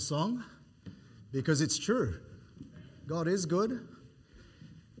song because it's true. God is good.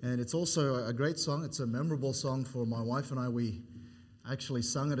 And it's also a great song. It's a memorable song for my wife and I. We actually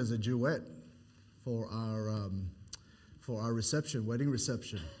sung it as a duet for our reception, wedding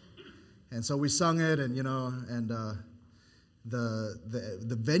reception. And so we sung it, and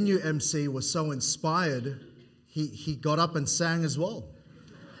the venue MC was so inspired, he got up and sang as well.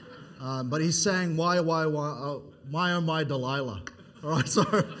 But he sang why oh my Delilah. All right, so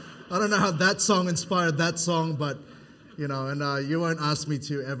I don't know how that song inspired that song, but you won't ask me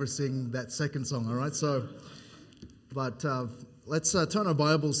to ever sing that second song. All right, so let's turn our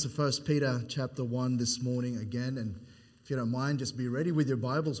Bibles to 1 Peter chapter 1 this morning again, and if you don't mind, just be ready with your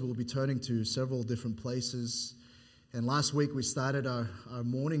Bibles. We'll be turning to several different places. And last week we started our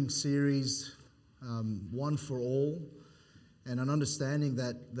morning series, One for All, and an understanding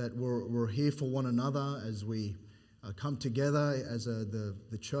that we're here for one another as we come together as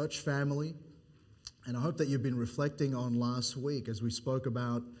the church family. And I hope that you've been reflecting on last week as we spoke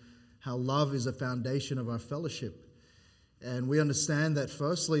about how love is a foundation of our fellowship. And we understand that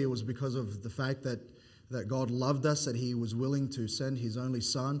firstly it was because of the fact that God loved us, that He was willing to send His only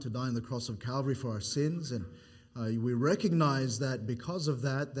Son to die on the cross of Calvary for our sins. And we recognize that because of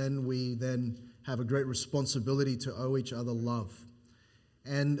that, we have a great responsibility to owe each other love.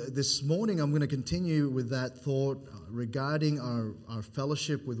 And this morning I'm going to continue with that thought regarding our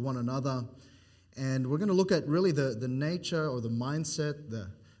fellowship with one another. And we're going to look at really the nature or the mindset, the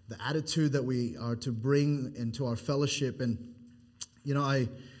attitude that we are to bring into our fellowship. And,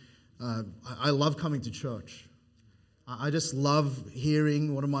 I love coming to church. I just love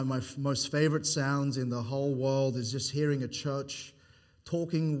hearing, one of my most favorite sounds in the whole world is just hearing a church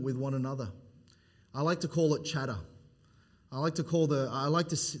talking with one another. I like to call it chatter. I like to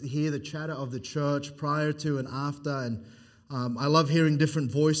hear the chatter of the church prior to and after, and I love hearing different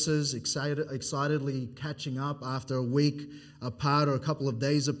voices, excitedly catching up after a week apart or a couple of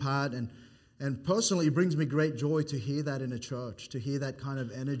days apart, and personally it brings me great joy to hear that in a church, to hear that kind of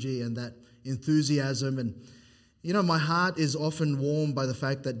energy and that enthusiasm. And my heart is often warmed by the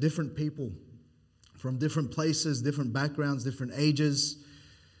fact that different people from different places, different backgrounds, different ages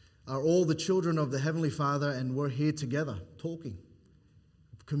are all the children of the Heavenly Father, and we're here together talking,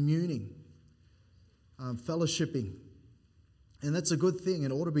 communing, fellowshipping. And that's a good thing.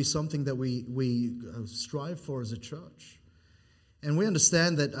 It ought to be something that we strive for as a church. And we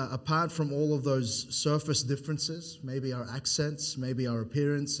understand that apart from all of those surface differences, maybe our accents, maybe our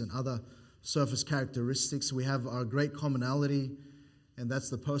appearance and other surface characteristics, we have our great commonality, and that's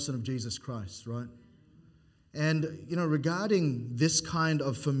the person of Jesus Christ, right? And, regarding this kind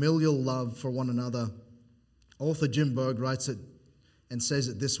of familial love for one another, author Jim Berg writes it and says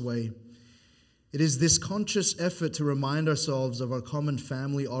it this way: it is this conscious effort to remind ourselves of our common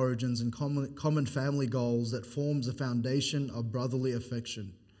family origins and common family goals that forms the foundation of brotherly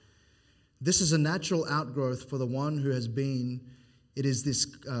affection. This is a natural outgrowth for the one who has been. This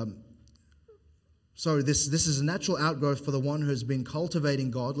is a natural outgrowth for the one who has been cultivating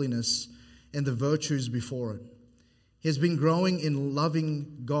godliness and the virtues before it. He has been growing in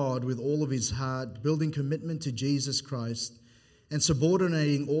loving God with all of his heart, building commitment to Jesus Christ, and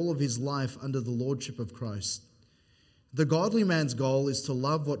subordinating all of his life under the lordship of Christ. The godly man's goal is to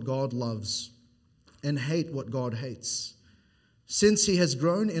love what God loves and hate what God hates. Since he has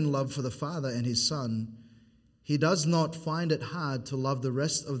grown in love for the Father and his Son, he does not find it hard to love the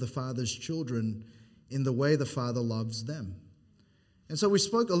rest of the Father's children in the way the Father loves them. And so we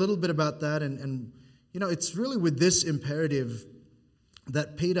spoke a little bit about that, and it's really with this imperative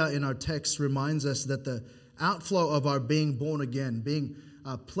that Peter in our text reminds us that the outflow of our being born again, being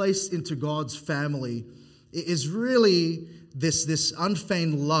placed into God's family, is really this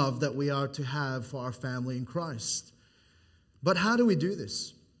unfeigned love that we are to have for our family in Christ. But how do we do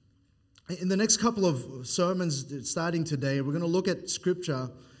this? In the next couple of sermons starting today, we're going to look at Scripture,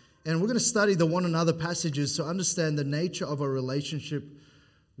 and we're going to study the one another passages to understand the nature of our relationship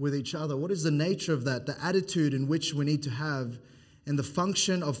with each other. What is the nature of that? The attitude in which we need to have, and the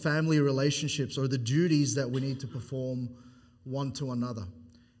function of family relationships, or the duties that we need to perform one to another.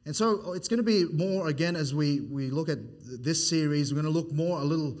 And so it's going to be more, again, as we look at this series, we're going to look more a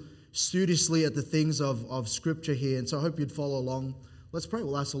little studiously at the things of Scripture here. And so I hope you'd follow along. Let's pray.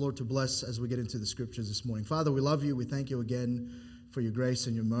 We'll ask the Lord to bless as we get into the Scriptures this morning. Father, we love you. We thank you again for your grace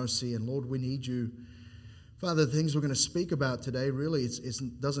and your mercy. And Lord, we need you. Father, the things we're going to speak about today, really,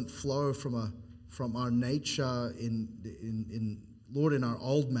 it doesn't flow from our nature in our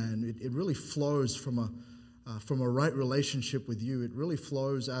old man. It really flows from a right relationship with you. It really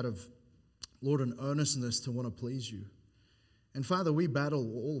flows out of, Lord, an earnestness to want to please you. And Father, we battle,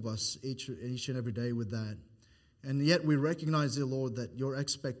 all of us, each and every day with that. And yet we recognize, dear Lord, that your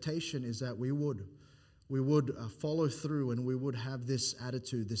expectation is that we would follow through, and we would have this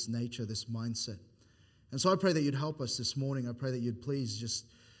attitude, this nature, this mindset. And so I pray that you'd help us this morning. I pray that you'd please just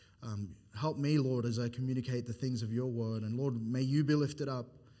help me, Lord, as I communicate the things of your word. And Lord, may you be lifted up.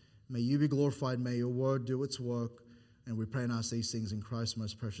 May you be glorified. May your word do its work. And we pray and ask these things in Christ's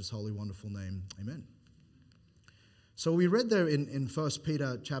most precious, holy, wonderful name. Amen. So we read there in 1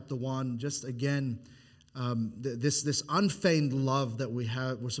 Peter chapter 1, just again, this unfeigned love that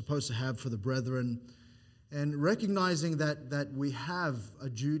we're supposed to have for the brethren, and recognizing that we have a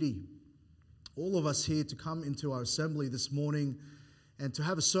duty, all of us here, to come into our assembly this morning and to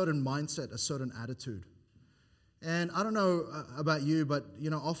have a certain mindset, a certain attitude. And I don't know about you, but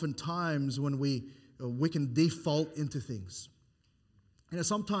oftentimes when we can default into things.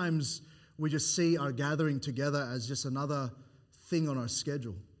 Sometimes we just see our gathering together as just another thing on our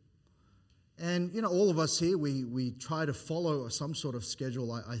schedule. And, all of us here, we try to follow some sort of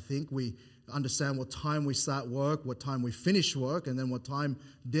schedule. I think we understand what time we start work, what time we finish work, and then what time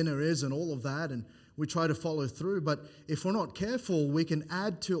dinner is and all of that. And we try to follow through. But if we're not careful, we can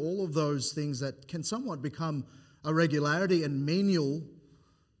add to all of those things that can somewhat become a regularity and menial.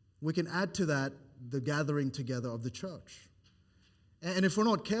 We can add to that the gathering together of the church. And if we're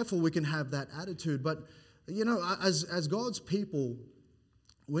not careful, we can have that attitude. But, as God's people,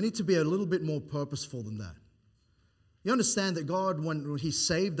 we need to be a little bit more purposeful than that. You understand that God, when He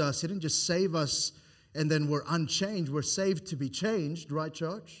saved us, He didn't just save us and then we're unchanged. We're saved to be changed, right,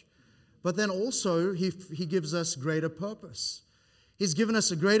 church? But then also He gives us greater purpose. He's given us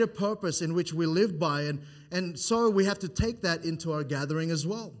a greater purpose in which we live by. And so we have to take that into our gathering as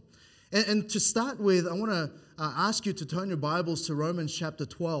well. And to start with, I want to ask you to turn your Bibles to Romans chapter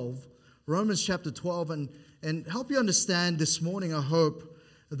 12. Romans chapter 12, and help you understand this morning, I hope,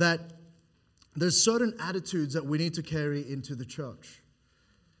 that there's certain attitudes that we need to carry into the church.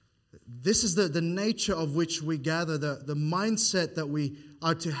 This is the nature of which we gather, the mindset that we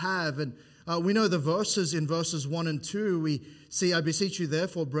are to have. And we know the verses in verses 1 and 2. We see, I beseech you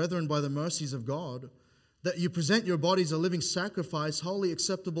therefore, brethren, by the mercies of God, that you present your bodies a living sacrifice, wholly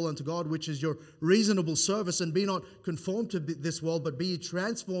acceptable unto God, which is your reasonable service, and be not conformed to this world, but be ye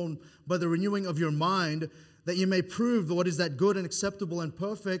transformed by the renewing of your mind, that you may prove what is that good and acceptable and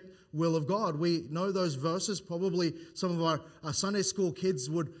perfect will of God. We know those verses. Probably some of our Sunday school kids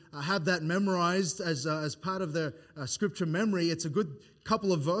would have that memorized as part of their scripture memory. It's a good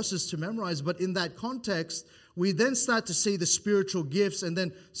couple of verses to memorize, but in that context, we then start to see the spiritual gifts and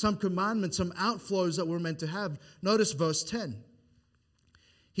then some commandments, some outflows that we're meant to have. Notice verse 10.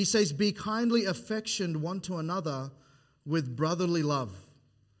 He says, be kindly affectioned one to another with brotherly love,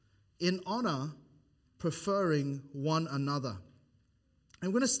 in honor, preferring one another.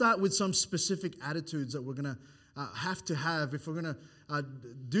 And we're going to start with some specific attitudes that we're going to have if we're going to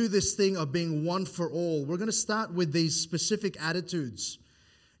do this thing of being one for all. We're going to start with these specific attitudes.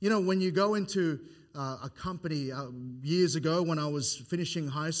 When you go into a company, years ago when I was finishing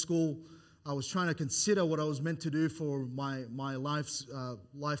high school, I was trying to consider what I was meant to do for my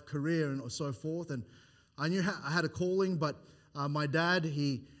life career and so forth. And I knew I had a calling, but my dad,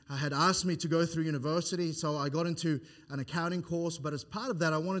 he had asked me to go through university, so I got into an accounting course. But as part of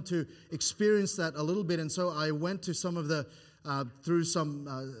that, I wanted to experience that a little bit, and so I went to some of the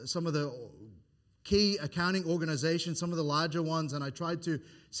key accounting organizations, some of the larger ones, and I tried to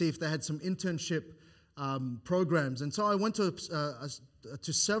see if they had some internship programs. And so I went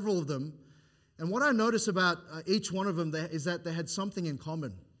to several of them, and what I noticed about each one of them is that they had something in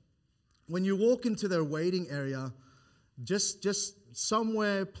common. When you walk into their waiting area, just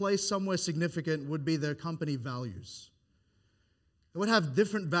somewhere significant would be their company values. They would have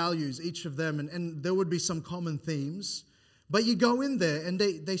different values, each of them, and there would be some common themes. But you go in there, and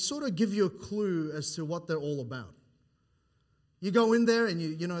they sort of give you a clue as to what they're all about. You go in there,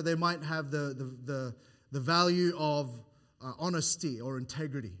 and they might have the value of honesty or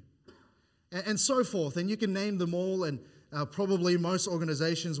integrity, and so forth. And you can name them all, and probably most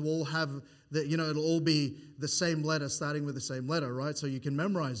organizations will have it'll all be the same letter, starting with the same letter, right? So you can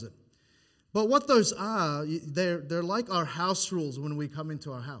memorize it. But what those are, they're like our house rules when we come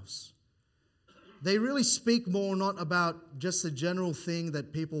into our house. They really speak more not about just the general thing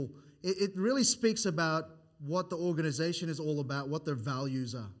that people. It really speaks about what the organization is all about, what their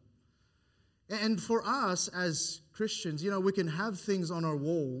values are. And for us as Christians, we can have things on our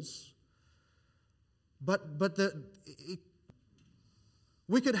walls, but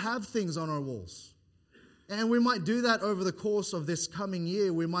we could have things on our walls. And we might do that over the course of this coming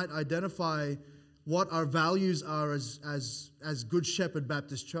year. We might identify what our values are as Good Shepherd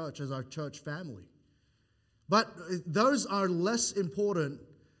Baptist Church, as our church family. But those are less important,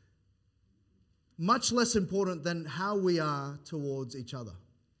 much less important than how we are towards each other.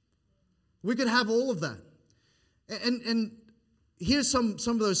 We could have all of that. And here's some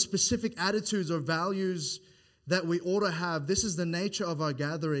of those specific attitudes or values that we ought to have. This is the nature of our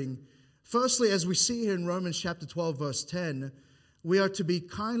gathering. Firstly, as we see here in Romans chapter 12, verse 10, we are to be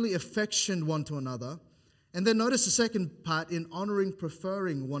kindly affectioned one to another. And then notice the second part, in honoring,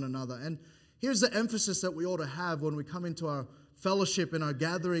 preferring one another. And here's the emphasis that we ought to have when we come into our fellowship, in our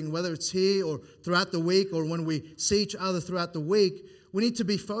gathering, whether it's here or throughout the week or when we see each other throughout the week. We need to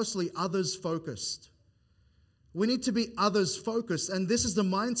be firstly others-focused. We need to be others-focused. And this is the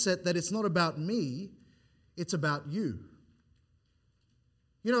mindset that it's not about me, it's about you.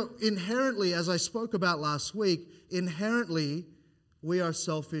 You know, inherently, as I spoke about last week, inherently, we are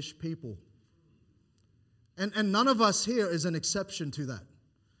selfish people. And none of us here is an exception to that.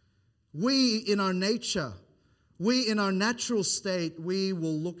 We, in our nature, we, in our natural state, we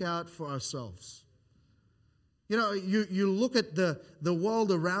will look out for ourselves. You know, you look at the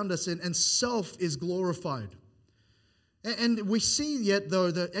world around us and self is glorified. And we see yet, though,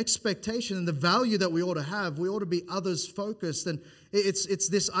 the expectation and the value that we ought to have, we ought to be others-focused. And it's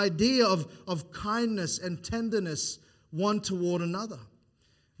this idea of kindness and tenderness one toward another.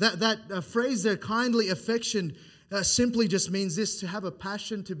 That phrase there, kindly affection, simply just means this: to have a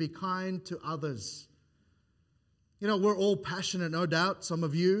passion to be kind to others. You know, we're all passionate, no doubt. Some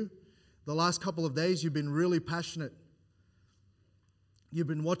of you, the last couple of days, you've been really passionate. You've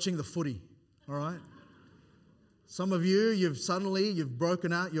been watching the footy, all right? Some of you, you've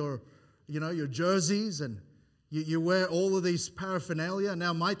broken out your jerseys, and you wear all of these paraphernalia.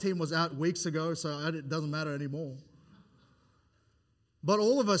 Now, my team was out weeks ago, so it doesn't matter anymore. But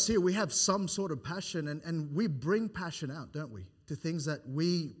all of us here, we have some sort of passion, and we bring passion out, don't we? To things that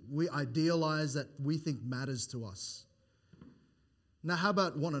we idealize, that we think matters to us. Now, how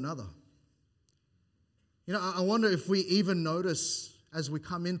about one another? You know, I wonder if we even notice as we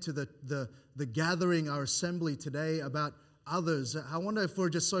come into the gathering, our assembly today, about others. I wonder if we're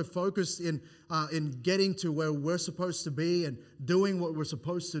just so focused in getting to where we're supposed to be and doing what we're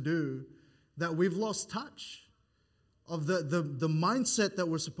supposed to do that we've lost touch of the mindset that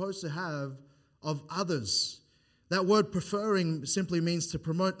we're supposed to have of others. That word preferring simply means to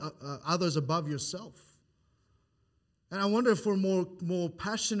promote others above yourself. And I wonder if we're more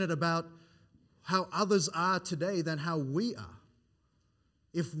passionate about how others are today than how we are.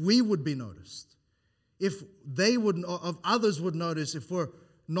 If we would be noticed. If others would notice if we're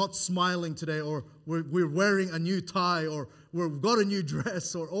not smiling today, or we're wearing a new tie, or we've got a new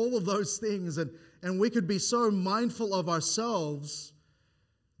dress, or all of those things. And we could be so mindful of ourselves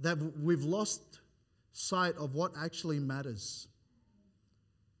that we've lost sight of what actually matters.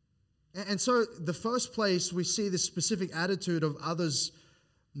 And so the first place we see this specific attitude of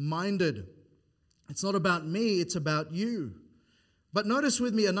others-minded. It's not about me, it's about you. But notice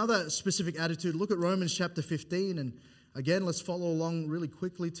with me another specific attitude. Look at Romans chapter 15, and again, let's follow along really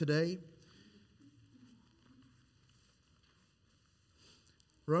quickly today.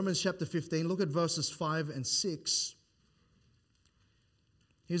 Romans chapter 15, look at verses 5 and 6.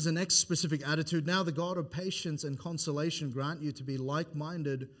 Here's the next specific attitude. Now the God of patience and consolation grant you to be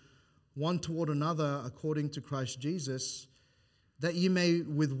like-minded one toward another according to Christ Jesus, that ye may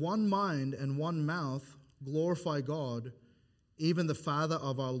with one mind and one mouth glorify God, even the Father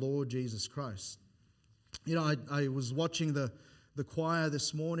of our Lord Jesus Christ. You know, I was watching the choir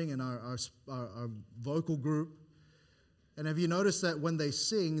this morning and our vocal group. And have you noticed that when they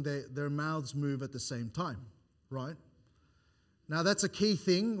sing, their mouths move at the same time, right? Now, that's a key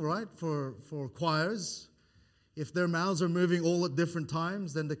thing, right, for choirs. If their mouths are moving all at different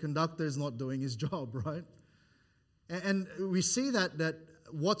times, then the conductor is not doing his job, right? And we see that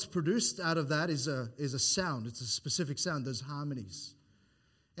what's produced out of that is a sound. It's a specific sound. There's harmonies.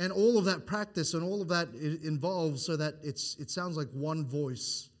 And all of that practice and all of that involves so that it sounds like one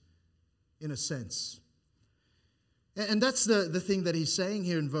voice in a sense. And that's the thing that he's saying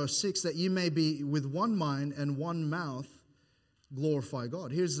here in verse 6, that you may be with one mind and one mouth glorify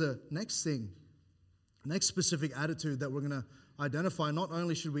God. Here's the next thing, next specific attitude that we're going to identify. Not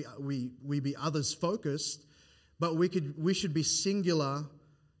only should we be others focused, but we should be singular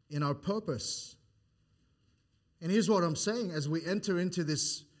in our purpose. And here's what I'm saying. As we enter into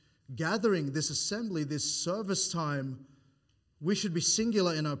this gathering, this assembly, this service time, we should be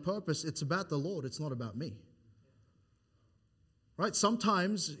singular in our purpose. It's about the Lord. It's not about me. Right?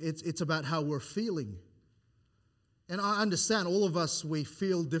 Sometimes it's about how we're feeling. And I understand all of us, we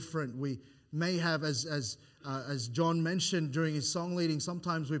feel different. may have, as John mentioned during his song leading,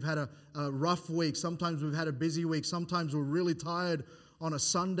 sometimes we've had a rough week, sometimes we've had a busy week, sometimes we're really tired on a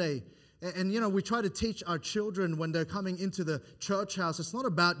Sunday. And we try to teach our children when they're coming into the church house, it's not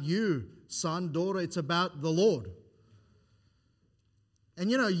about you, son, daughter, it's about the Lord.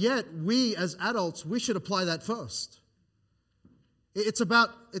 And yet we as adults, we should apply that first. It's about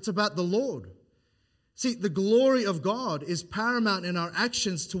the Lord. See, the glory of God is paramount in our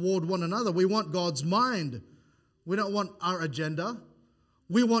actions toward one another. We want God's mind. We don't want our agenda.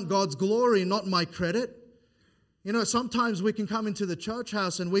 We want God's glory, not my credit. Sometimes we can come into the church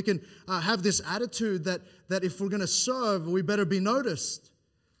house and we can have this attitude that if we're going to serve, we better be noticed.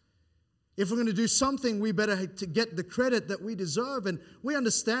 If we're going to do something, we better to get the credit that we deserve. And we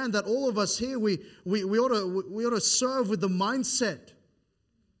understand that all of us here, we ought to serve with the mindset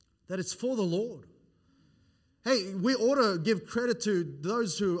that it's for the Lord. Hey, we ought to give credit to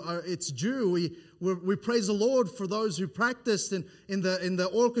those who are it's due. We praise the Lord for those who practiced in the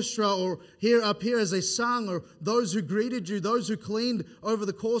orchestra or up here as they sung, or those who greeted you, those who cleaned over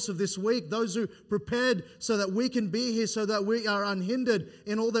the course of this week, those who prepared so that we can be here, so that we are unhindered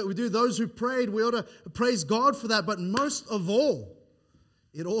in all that we do. Those who prayed, we ought to praise God for that. But most of all,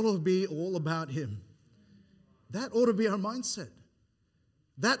 it ought to be all about Him. That ought to be our mindset.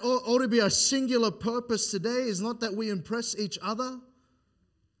 That ought to be our singular purpose today, is not that we impress each other.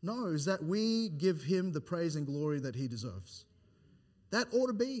 No, is that we give Him the praise and glory that He deserves. That ought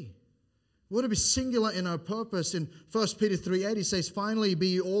to be. We ought to be singular in our purpose. In 1 Peter 3:8, he says, "Finally, be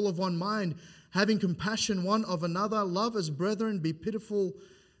ye all of one mind, having compassion one of another, love as brethren, be pitiful,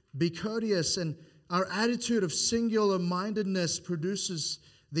 be courteous." And our attitude of singular mindedness produces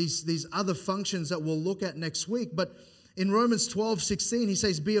these other functions that we'll look at next week. But in Romans 12:16, he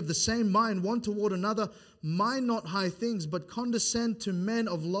says, "Be of the same mind one toward another, mind not high things, but condescend to men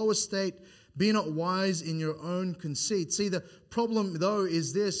of low estate, be not wise in your own conceit." See, the problem though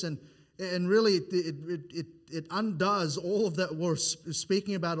is this, and really it undoes all of that we're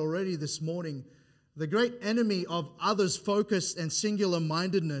speaking about already this morning. The great enemy of others focused and singular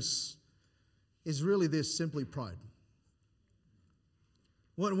mindedness is really this: simply pride.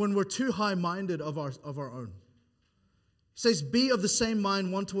 When we're too high-minded of our own. He says, "Be of the same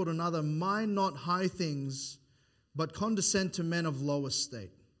mind one toward another, mind not high things, but condescend to men of low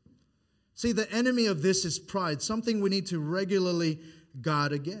estate." See, the enemy of this is pride, something we need to regularly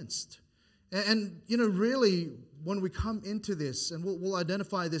guard against. And really, when we come into this, and we'll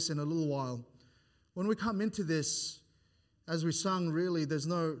identify this in a little while, when we come into this, as we sung, really,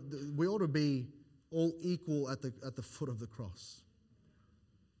 we ought to be all equal at the foot of the cross.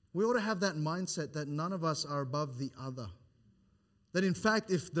 We ought to have that mindset that none of us are above the other. That in fact,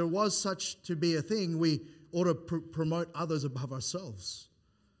 if there was such to be a thing, we ought to promote others above ourselves.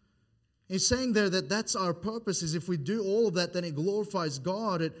 He's saying there that that's our purpose, is if we do all of that, then it glorifies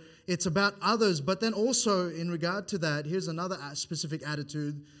God. It's about others. But then also in regard to that, here's another specific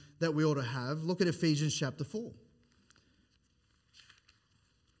attitude that we ought to have. Look at Ephesians chapter 4.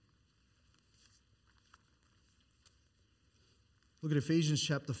 Look at Ephesians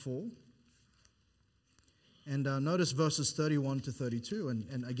chapter 4. And notice verses 31 to 32.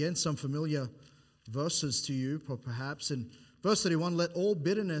 And again, some familiar verses to you, perhaps. In verse 31, "Let all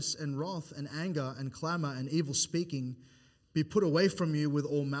bitterness and wrath and anger and clamor and evil speaking be put away from you with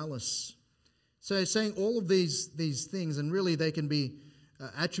all malice." So he's saying all of these things, and really they can be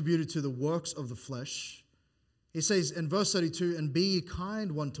attributed to the works of the flesh. He says in verse 32, "And be ye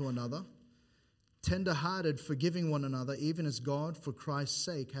kind one to another, tender-hearted, forgiving one another, even as God for Christ's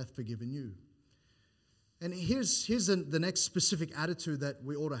sake hath forgiven you." And here's the next specific attitude that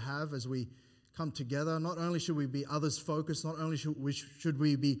we ought to have as we come together. Not only should we be others-focused, not only should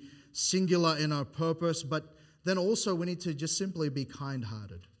we be singular in our purpose, but then also we need to just simply be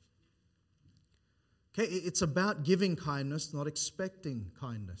kind-hearted. Okay, it's about giving kindness, not expecting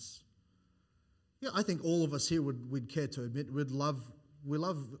kindness. Yeah, I think all of us here would care to admit we love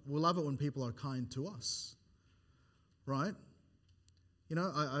it when people are kind to us, right?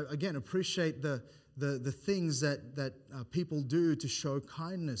 I again appreciate the things that people do to show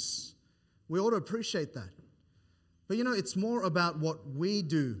kindness. We ought to appreciate that. But it's more about what we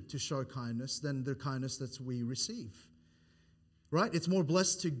do to show kindness than the kindness that we receive. Right? It's more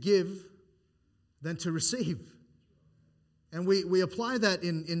blessed to give than to receive. And we apply that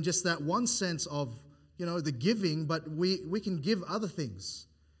in just that one sense of, the giving, but we can give other things.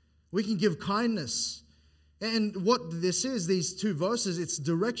 We can give kindness. And what this is, these two verses, it's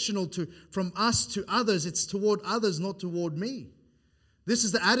directional from us to others. It's toward others, not toward me. This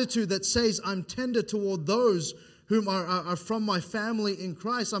is the attitude that says, I'm tender toward those whom are from my family in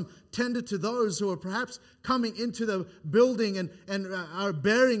Christ. I'm tender to those who are perhaps coming into the building and are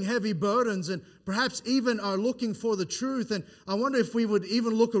bearing heavy burdens and perhaps even are looking for the truth. And I wonder if we would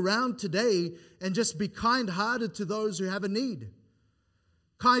even look around today and just be kind-hearted to those who have a need.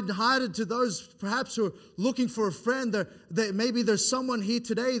 Kind-hearted to those perhaps who are looking for a friend. Maybe there's someone here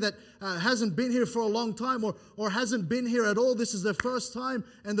today that hasn't been here for a long time or hasn't been here at all. This is their first time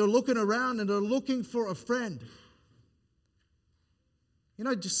and they're looking around and they're looking for a friend. You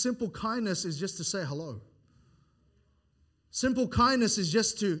know, just simple kindness is just to say hello. Simple kindness is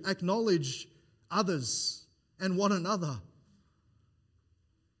just to acknowledge others and one another.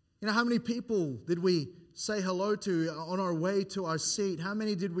 You know, how many people did we say hello to on our way to our seat? How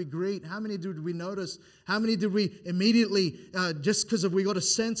many did we greet? How many did we notice? How many did we immediately, just because we got a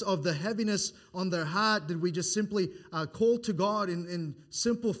sense of the heaviness on their heart, did we just simply call to God in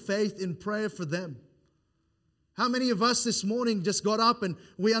simple faith in prayer for them? How many of us this morning just got up and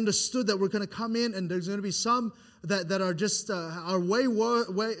we understood that we're going to come in and there's going to be some that are just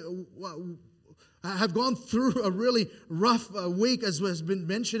have gone through a really rough week, as has been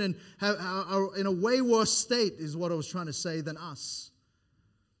mentioned, and are in a way worse state, is what I was trying to say, than us.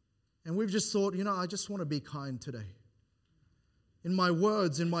 And we've just thought, you know, I just want to be kind today. In my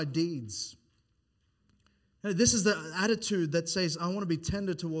words, in my deeds. And this is the attitude that says, I want to be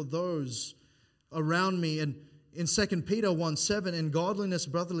tender toward those around me. And in 2 Peter 1:7, in godliness,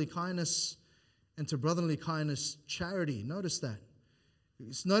 brotherly kindness, and to brotherly kindness, charity. Notice that.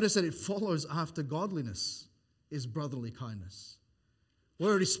 Notice that it follows after godliness is brotherly kindness. We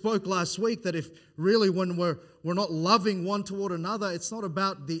already spoke last week that if really when we're not loving one toward another, it's not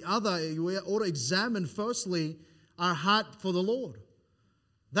about the other. We ought to examine firstly our heart for the Lord.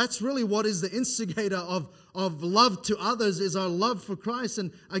 That's really what is the instigator of love to others, is our love for Christ.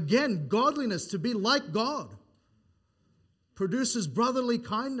 And again, godliness, to be like God, produces brotherly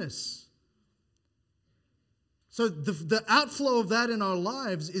kindness. So the outflow of that in our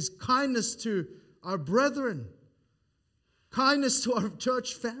lives is kindness to our brethren, kindness to our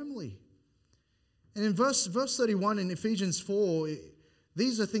church family. And in verse 31 in Ephesians 4,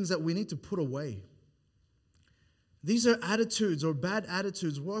 these are things that we need to put away. These are attitudes or bad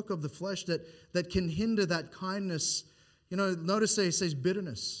attitudes, work of the flesh that can hinder that kindness. You know, notice that it says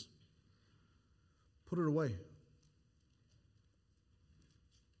bitterness. Put it away.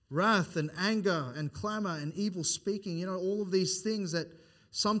 Wrath and anger and clamor and evil speaking, you know, all of these things that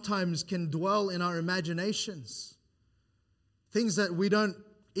sometimes can dwell in our imaginations. Things that we don't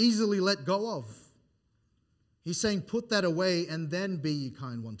easily let go of. He's saying put that away and then be ye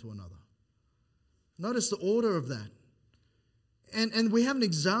kind one to another. Notice the order of that. And we have an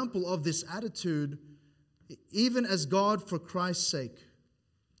example of this attitude even as God for Christ's sake.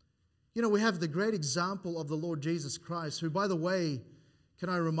 You know, we have the great example of the Lord Jesus Christ, who, by the way, can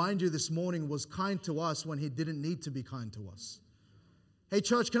I remind you this morning, was kind to us when He didn't need to be kind to us. Hey,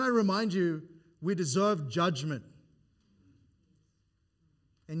 church, can I remind you, we deserve judgment.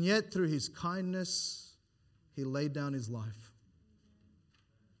 And yet, through His kindness, He laid down His life.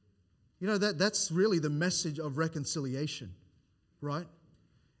 You know, that's really the message of reconciliation, right?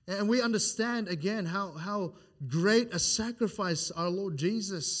 And we understand, again, how great a sacrifice our Lord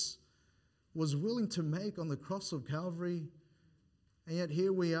Jesus was willing to make on the cross of Calvary. And yet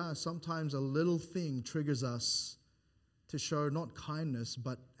here we are, sometimes a little thing triggers us to show not kindness,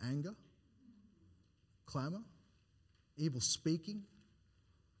 but anger, clamor, evil speaking.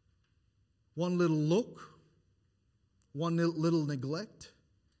 One little look, one little neglect,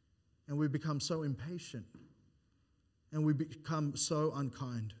 and we become so impatient. And we become so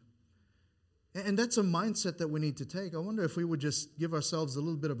unkind. And that's a mindset that we need to take. I wonder if we would just give ourselves a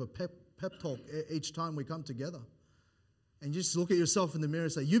little bit of a pep talk each time we come together. And just look at yourself in the mirror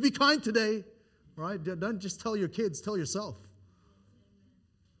and say, you be kind today, right? Don't just tell your kids, tell yourself.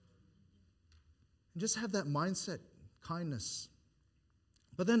 And just have that mindset, kindness.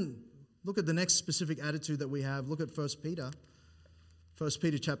 But then look at the next specific attitude that we have. Look at 1 Peter. 1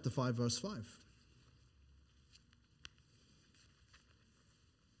 Peter chapter 5, verse 5.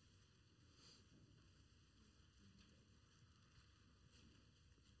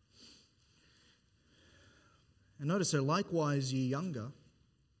 And notice there, likewise, ye younger,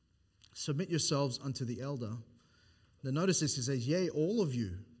 submit yourselves unto the elder. Then notice this, he says, yea, all of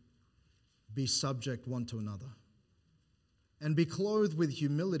you be subject one to another. And be clothed with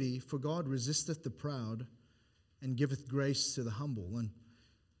humility, for God resisteth the proud, and giveth grace to the humble. And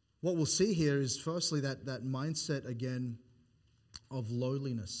what we'll see here is firstly that mindset again of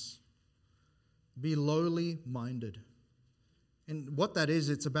lowliness. Be lowly minded. And what that is,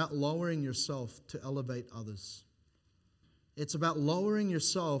 it's about lowering yourself to elevate others. It's about lowering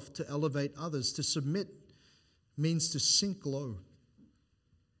yourself to elevate others. To submit means to sink low,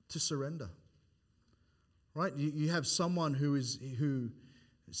 to surrender. Right? You have someone who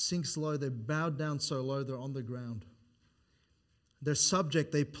sinks low. They're bowed down so low they're on the ground. They're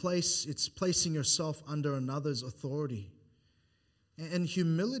subject. It's placing yourself under another's authority. And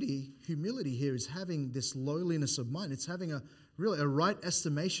humility here is having this lowliness of mind. It's having a right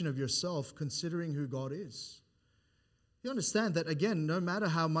estimation of yourself, considering who God is. You understand that, again, no matter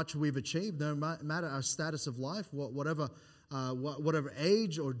how much we've achieved, no matter our status of life, whatever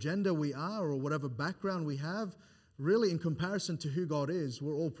age or gender we are, or whatever background we have, really in comparison to who God is,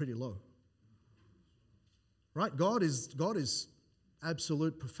 we're all pretty low. Right? God is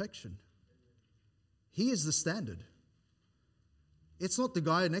absolute perfection. He is the standard. It's not the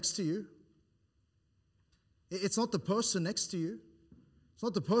guy next to you. It's not the person next to you. It's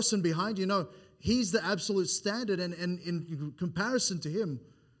not the person behind you. No, He's the absolute standard, and in comparison to Him,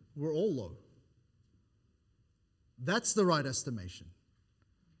 we're all low. That's the right estimation.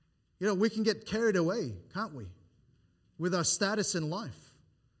 We can get carried away, can't we, with our status in life.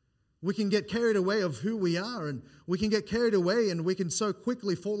 We can get carried away of who we are, and we can get carried away, and we can so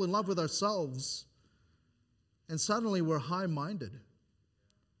quickly fall in love with ourselves, and suddenly we're high-minded.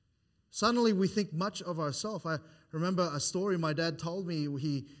 Suddenly we think much of ourselves. I remember a story my dad told me.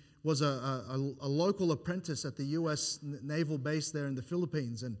 He was a local apprentice at the U.S. naval base there in the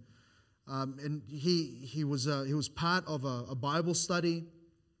Philippines, and he was part of a Bible study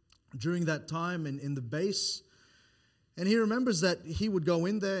during that time in the base. And he remembers that he would go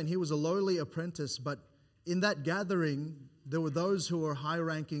in there, and he was a lowly apprentice, but in that gathering there were those who were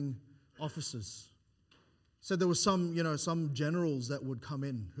high-ranking officers. So there were some generals that would come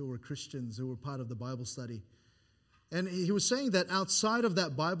in who were Christians, who were part of the Bible study. And he was saying that outside of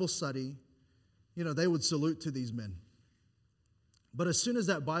that Bible study, they would salute to these men. But as soon as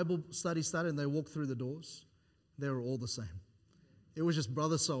that Bible study started and they walked through the doors, they were all the same. It was just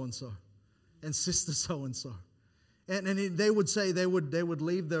brother so-and-so and sister so-and-so. And they would say they would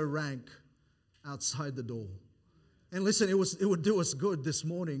leave their rank outside the door. And listen, it would do us good this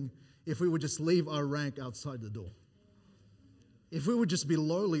morning if we would just leave our rank outside the door. If we would just be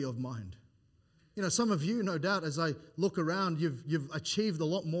lowly of mind. Some of you, no doubt, as I look around, you've achieved a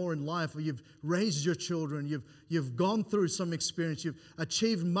lot more in life. Or you've raised your children. You've gone through some experience. You've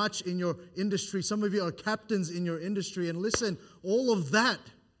achieved much in your industry. Some of you are captains in your industry. And listen, all of that,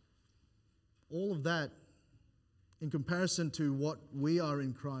 in comparison to what we are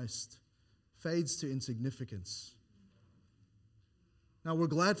in Christ, fades to insignificance. Now, we're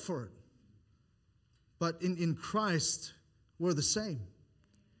glad for it. But in Christ, we're the same.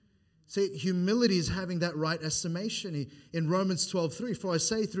 See, humility is having that right estimation. In Romans 12:3, "For I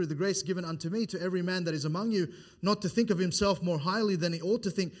say, through the grace given unto me, to every man that is among you, not to think of himself more highly than he ought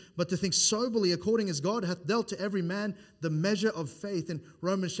to think, but to think soberly, according as God hath dealt to every man the measure of faith." In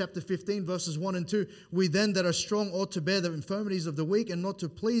Romans chapter 15, verses 1 and 2, "We then that are strong ought to bear the infirmities of the weak, and not to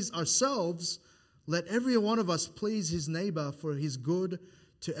please ourselves. Let every one of us please his neighbor for his good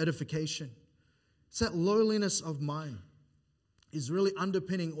to edification." It's that lowliness of mind is really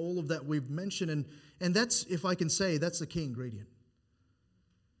underpinning all of that we've mentioned. And that's, if I can say, that's the key ingredient.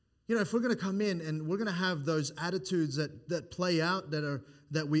 If we're going to come in and we're going to have those attitudes that play out,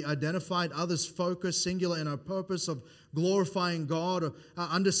 that we identified, others focus, singular in our purpose of glorifying God, or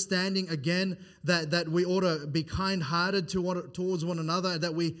understanding again that we ought to be kind-hearted towards one another,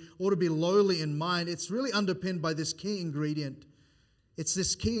 that we ought to be lowly in mind, it's really underpinned by this key ingredient. It's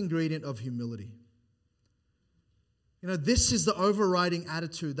this key ingredient of humility. This is the overriding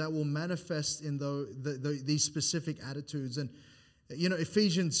attitude that will manifest in these specific attitudes. And,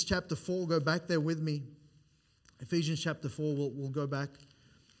 Ephesians chapter 4, go back there with me. Ephesians chapter 4, we'll go back.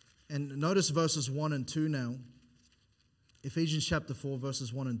 And notice verses 1 and 2 now. Ephesians chapter 4,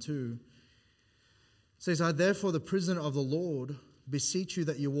 verses 1 and 2. It says, "I therefore, the prisoner of the Lord, beseech you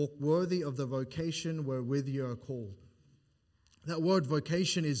that you walk worthy of the vocation wherewith you are called." That word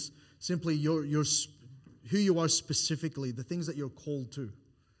vocation is simply your who you are specifically, the things that you're called to,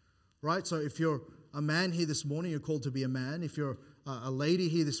 right? So if you're a man here this morning, you're called to be a man. If you're a lady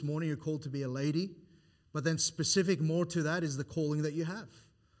here this morning, you're called to be a lady. But then specific more to that is the calling that you have.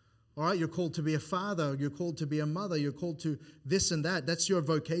 All right, you're called to be a father. You're called to be a mother. You're called to this and that. That's your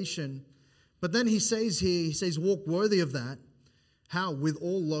vocation. But then he says, walk worthy of that. How? With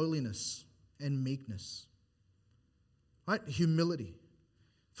all lowliness and meekness. Right? Humility.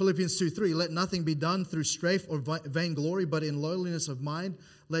 Philippians 2:3, "Let nothing be done through strife or vainglory, but in lowliness of mind,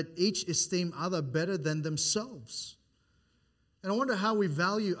 let each esteem other better than themselves." And I wonder how we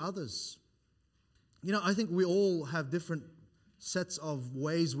value others. I think we all have different sets of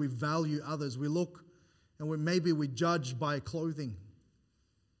ways we value others. We look and maybe we judge by clothing.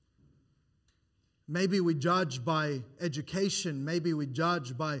 Maybe we judge by education. Maybe we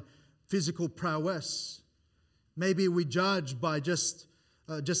judge by physical prowess. Maybe we judge by just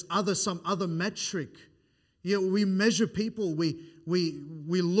some other metric. We measure people. We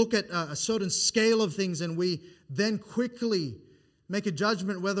look at a certain scale of things, and we then quickly make a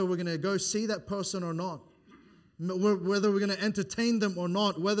judgment whether we're going to go see that person or not, whether we're going to entertain them or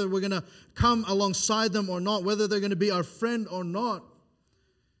not, whether we're going to come alongside them or not, whether they're going to be our friend or not.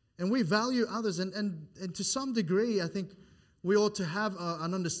 And we value others, and to some degree, I think we ought to have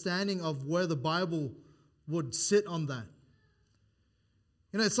an understanding of where the Bible would sit on that.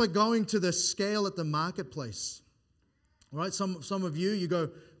 It's like going to the scale at the marketplace, right? Some of you go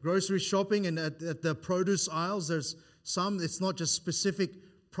grocery shopping, and at the produce aisles, there's it's not just specific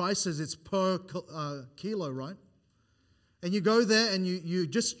prices, it's per kilo, right? And you go there and you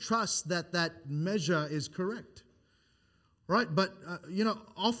just trust that measure is correct, right? But,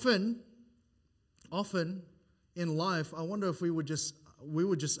 often in life, I wonder if we would just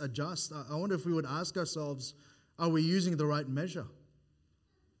adjust. I wonder if we would ask ourselves, are we using the right measure?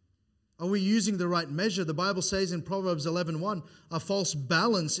 Are we using the right measure? The Bible says in Proverbs 11:1, a false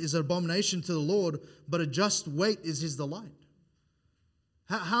balance is an abomination to the Lord, but a just weight is His delight.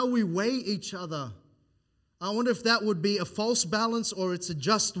 How we weigh each other, I wonder if that would be a false balance or it's a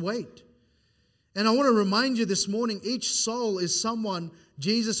just weight. And I want to remind you this morning, each soul is someone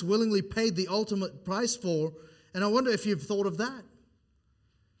Jesus willingly paid the ultimate price for. And I wonder if you've thought of that.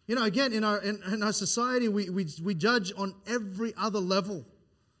 Again, in our society, we judge on every other level.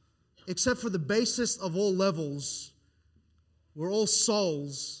 Except for the basest of all levels, we're all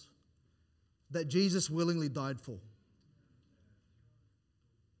souls that Jesus willingly died for.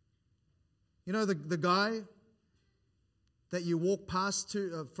 The guy that you walk past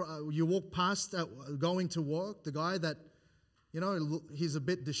going to work, the guy that, he's a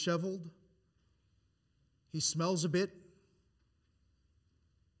bit disheveled, he smells a bit.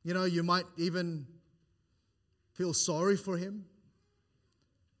 You might even feel sorry for him.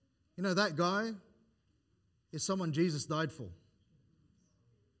 That guy is someone Jesus died for.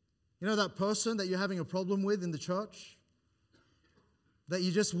 That person that you're having a problem with in the church, that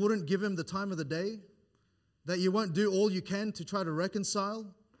you just wouldn't give him the time of the day, that you won't do all you can to try to reconcile.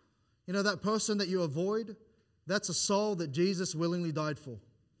 That person that you avoid, that's a soul that Jesus willingly died for.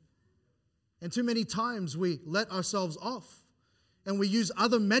 And too many times we let ourselves off. And we use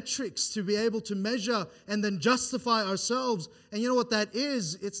other metrics to be able to measure and then justify ourselves. And you know what that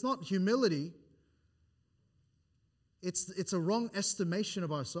is? It's not humility. It's a wrong estimation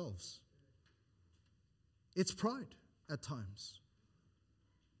of ourselves. It's pride at times.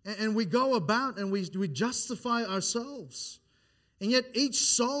 And we go about and we justify ourselves. And yet each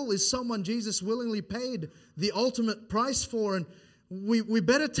soul is someone Jesus willingly paid the ultimate price for. And we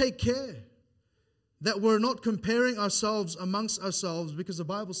better take care that we're not comparing ourselves amongst ourselves, because the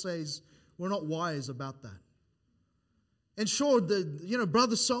Bible says we're not wise about that. And sure,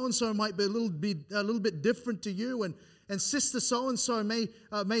 brother so-and-so might be a little bit different to you, and sister so-and-so may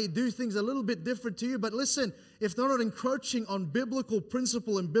do things a little bit different to you. But listen, if they're not encroaching on biblical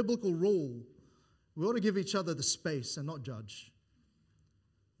principle and biblical rule, we ought to give each other the space and not judge.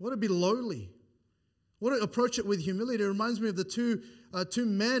 We ought to be lowly. We ought to approach it with humility. It reminds me of the two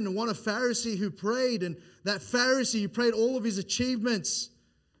men, one a Pharisee who prayed, and that Pharisee, he prayed all of his achievements.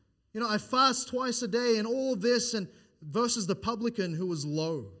 I fast twice a day and all of this, and versus the publican who was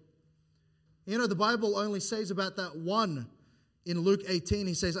low. The Bible only says about that one in Luke 18.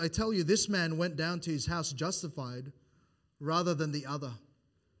 He says, I tell you, this man went down to his house justified rather than the other.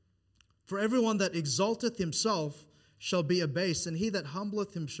 For everyone that exalteth himself shall be abased, and he that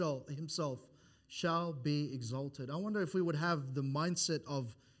humbleth himself shall be exalted. I wonder if we would have the mindset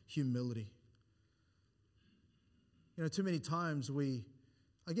of humility. Too many times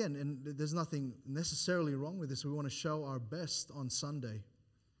and there's nothing necessarily wrong with this, we want to show our best on Sunday.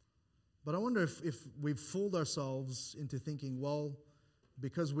 But I wonder if we've fooled ourselves into thinking, well,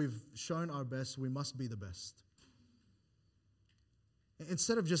 because we've shown our best, we must be the best.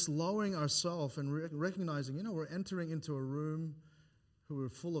 Instead of just lowering ourselves and recognizing, we're entering into a room who are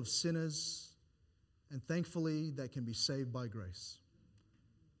full of sinners, and thankfully, that can be saved by grace.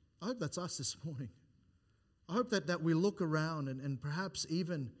 I hope that's us this morning. I hope that we look around and perhaps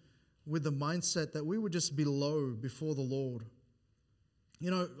even with the mindset that we would just be low before the Lord.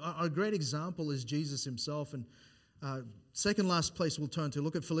 Our great example is Jesus himself. And second last place we'll turn to,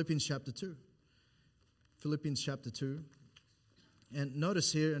 look at Philippians chapter 2. Philippians chapter 2. And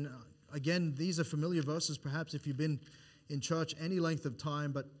notice here, and again, these are familiar verses perhaps if you've been in church any length of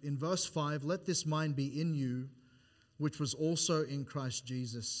time, but in verse 5, let this mind be in you, which was also in Christ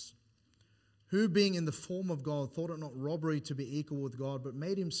Jesus, who being in the form of God thought it not robbery to be equal with God, but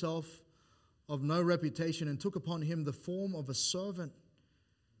made himself of no reputation, and took upon him the form of a servant,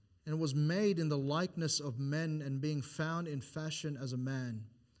 and was made in the likeness of men, and being found in fashion as a man.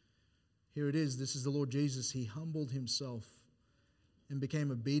 Here it is, this is the Lord Jesus. He humbled himself and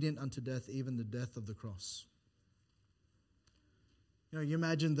became obedient unto death, even the death of the cross. You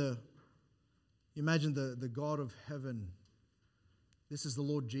imagine the God of heaven. This is the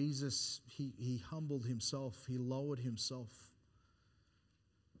Lord Jesus. He humbled himself. He lowered himself.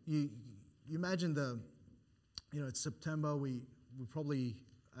 You imagine it's September. We probably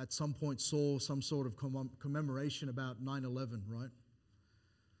at some point saw some sort of commemoration about 9/11, right?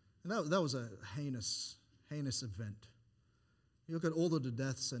 And that was a heinous event. You look at all of the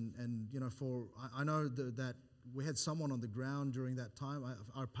deaths, and I know that we had someone on the ground during that time.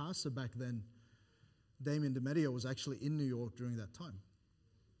 Our pastor back then, Damien DeMedio, was actually in New York during that time.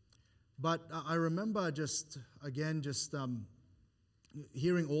 But I remember just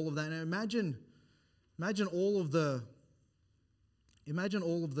hearing all of that. And imagine all of the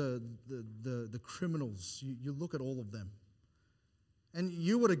criminals. You look at all of them. And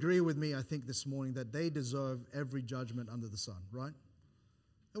you would agree with me, I think, this morning that they deserve every judgment under the sun, right?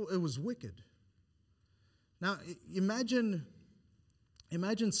 It was wicked. Now, imagine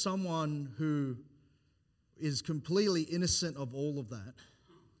someone who is completely innocent of all of that.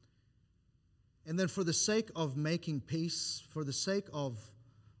 And then for the sake of making peace, for the sake of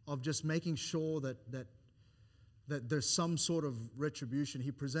just making sure that there's some sort of retribution,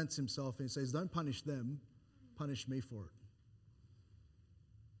 he presents himself and he says, don't punish them, punish me for it.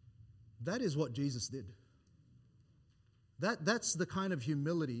 That is what Jesus did. That's the kind of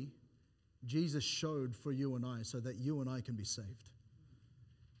humility Jesus showed for you and I, so that you and I can be saved.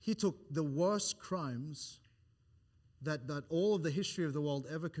 He took the worst crimes that all of the history of the world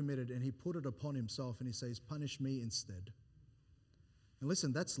ever committed, and he put it upon himself, and he says, punish me instead. And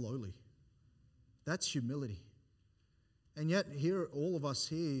listen, that's lowly. That's humility. And yet here, all of us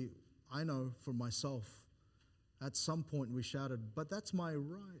here, I know for myself, at some point we shouted, but that's my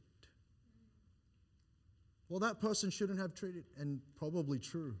right. Well, that person shouldn't have treated, and probably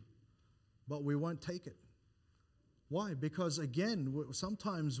true, but we won't take it. Why? Because again,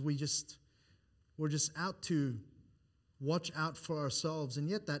 sometimes we're just out to watch out for ourselves, and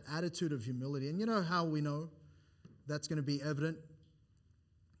yet that attitude of humility. And you know how we know that's going to be evident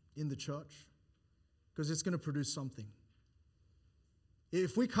in the church? Because it's going to produce something.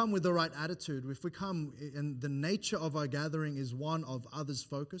 If we come with the right attitude, if we come, and the nature of our gathering is one of others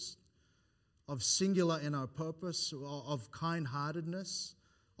focused, of singular in our purpose, of kind-heartedness,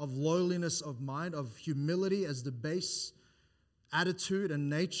 of lowliness of mind, of humility as the base attitude and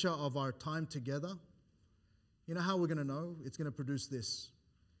nature of our time together, you know how we're going to know? It's going to produce this.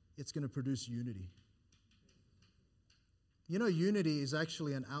 It's going to produce unity. You know, unity is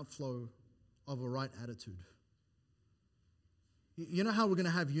actually an outflow of a right attitude. You know how we're going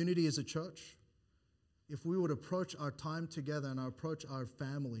to have unity as a church? If we would approach our time together and approach our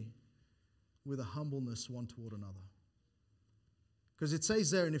family with a humbleness one toward another. Because it says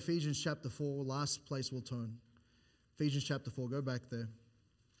there in Ephesians chapter 4, last place we'll turn. Ephesians chapter 4, go back there.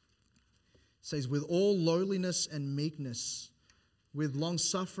 It says, with all lowliness and meekness, with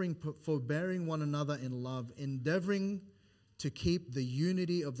long-suffering, forbearing one another in love, endeavoring to keep the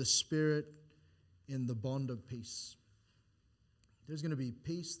unity of the Spirit in the bond of peace. There's going to be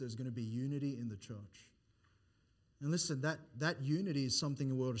peace, there's going to be unity in the church. And listen, that unity is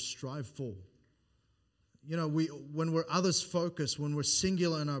something we're to strive for. You know, when we're others focused, when we're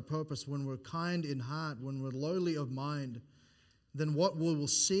singular in our purpose, when we're kind in heart, when we're lowly of mind, then what we will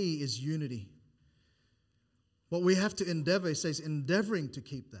see is unity. What we have to endeavor, it says, endeavoring to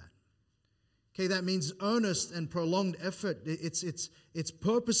keep that. Okay, that means earnest and prolonged effort. It's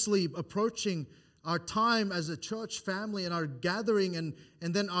purposely approaching our time as a church family and our gathering and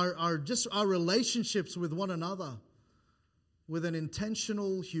then our relationships with one another with an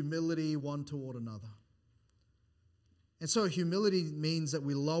intentional humility one toward another. And so humility means that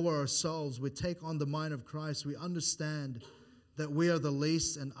we lower ourselves, we take on the mind of Christ, we understand that we are the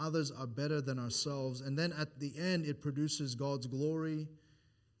least and others are better than ourselves. And then at the end, it produces God's glory,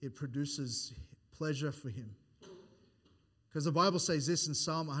 it produces pleasure for Him. Because the Bible says this in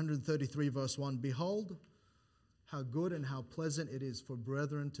Psalm 133 verse 1, behold, how good and how pleasant it is for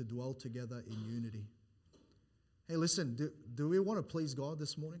brethren to dwell together in unity. Hey, listen, do we want to please God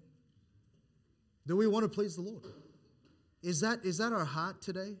this morning? Do we want to please the Lord? Is that our heart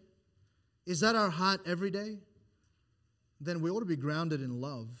today? Is that our heart every day? then we ought to be grounded in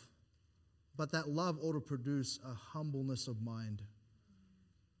love, but that love ought to produce a humbleness of mind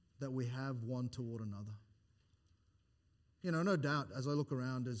that we have one toward another. No doubt, as I look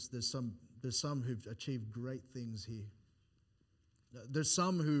around, there's some who've achieved great things here. There's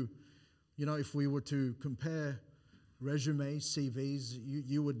some who, if we were to compare resumes, CVs,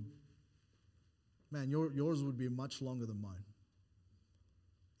 you would, man, yours would be much longer than mine.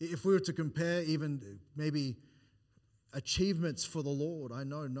 If we were to compare even maybe achievements for the Lord, I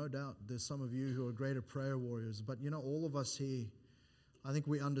know, no doubt, there's some of you who are greater prayer warriors, but all of us here, I think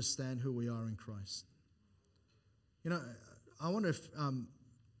we understand who we are in Christ. I wonder if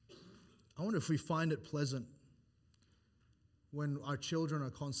we find it pleasant when our children are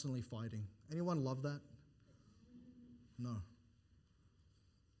constantly fighting. Anyone love that? No.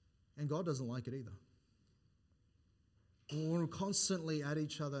 And God doesn't like it either. When we're constantly at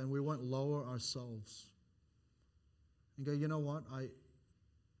each other and we won't lower ourselves and go, you know what, I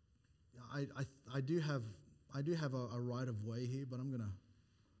do have a right of way here, but I'm gonna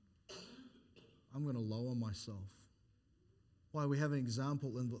lower myself. Why? We have an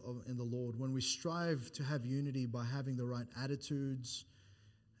example in the Lord. When we strive to have unity by having the right attitudes,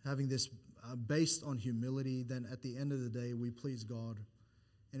 having this based on humility, then at the end of the day we please God.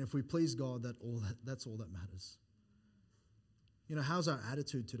 And if we please God, that's all that matters. How's our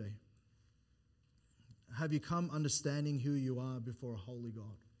attitude today? Have you come understanding who you are before a holy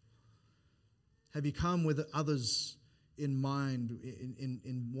God? Have you come with others in mind,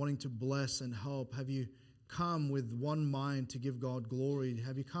 in wanting to bless and help? Have you come with one mind to give God glory?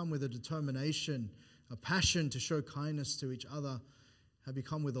 Have you come with a determination, a passion to show kindness to each other? Have you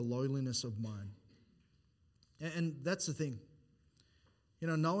come with a lowliness of mind? And that's the thing.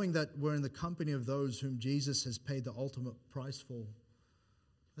 Knowing that we're in the company of those whom Jesus has paid the ultimate price for,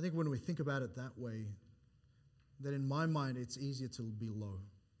 I think when we think about it that way, that in my mind it's easier to be low.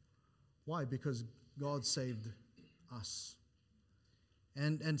 Why? Because God saved us.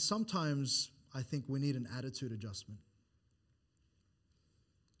 And sometimes I think we need an attitude adjustment.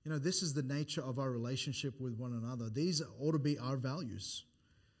 This is the nature of our relationship with one another. These ought to be our values.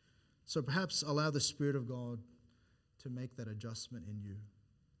 So perhaps allow the Spirit of God to make that adjustment in you.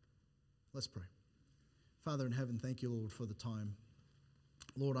 Let's pray. Father in heaven, thank you, Lord, for the time.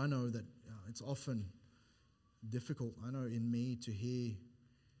 Lord, I know that it's often difficult, I know, in me to hear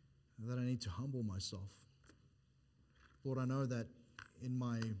that I need to humble myself. Lord, I know that in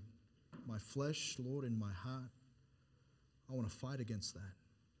my flesh, Lord, in my heart, I want to fight against that.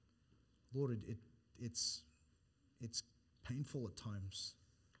 Lord, it's painful at times.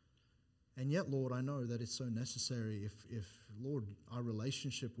 And yet, Lord, I know that it's so necessary if, Lord, our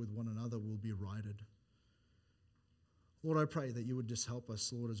relationship with one another will be righted. Lord, I pray that you would just help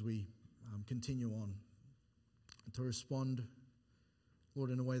us, Lord, as we continue on to respond, Lord,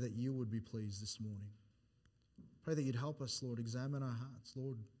 in a way that you would be pleased this morning. Pray that you'd help us, Lord, examine our hearts.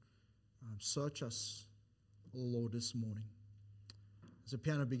 Lord, search us, oh Lord, this morning. As the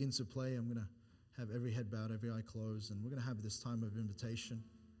piano begins to play, I'm going to have every head bowed, every eye closed, and we're going to have this time of invitation.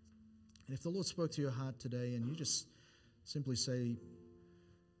 And if the Lord spoke to your heart today and you just simply say,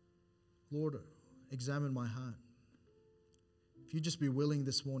 Lord, examine my heart. If you just be willing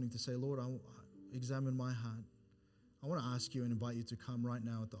this morning to say, Lord, examine my heart. I want to ask you and invite you to come right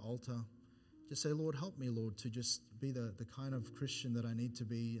now at the altar. Just say, Lord, help me, Lord, to just be the kind of Christian that I need to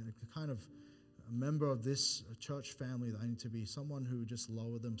be, the kind of a member of this church family that I need to be, someone who just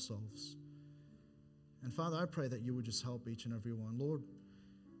lower themselves. And Father, I pray that you would just help each and every one. Lord,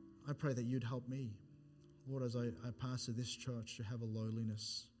 I pray that you'd help me, Lord, as I pastor this church, to have a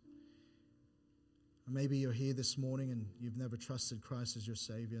lowliness. And maybe you're here this morning and you've never trusted Christ as your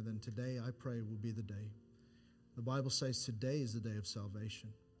Savior, then today I pray will be the day. The Bible says today is the day of salvation.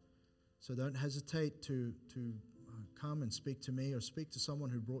 So don't hesitate to come and speak to me or speak to someone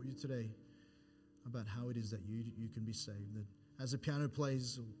who brought you today about how it is that you can be saved. That as the piano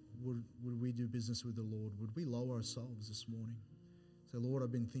plays, would we do business with the Lord? Would we lower ourselves this morning? Say, Lord,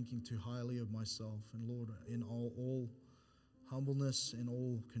 I've been thinking too highly of myself. And Lord, in all humbleness and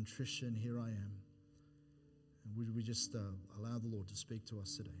all contrition, here I am. And would we just allow the Lord to speak to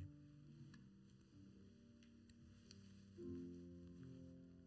us today?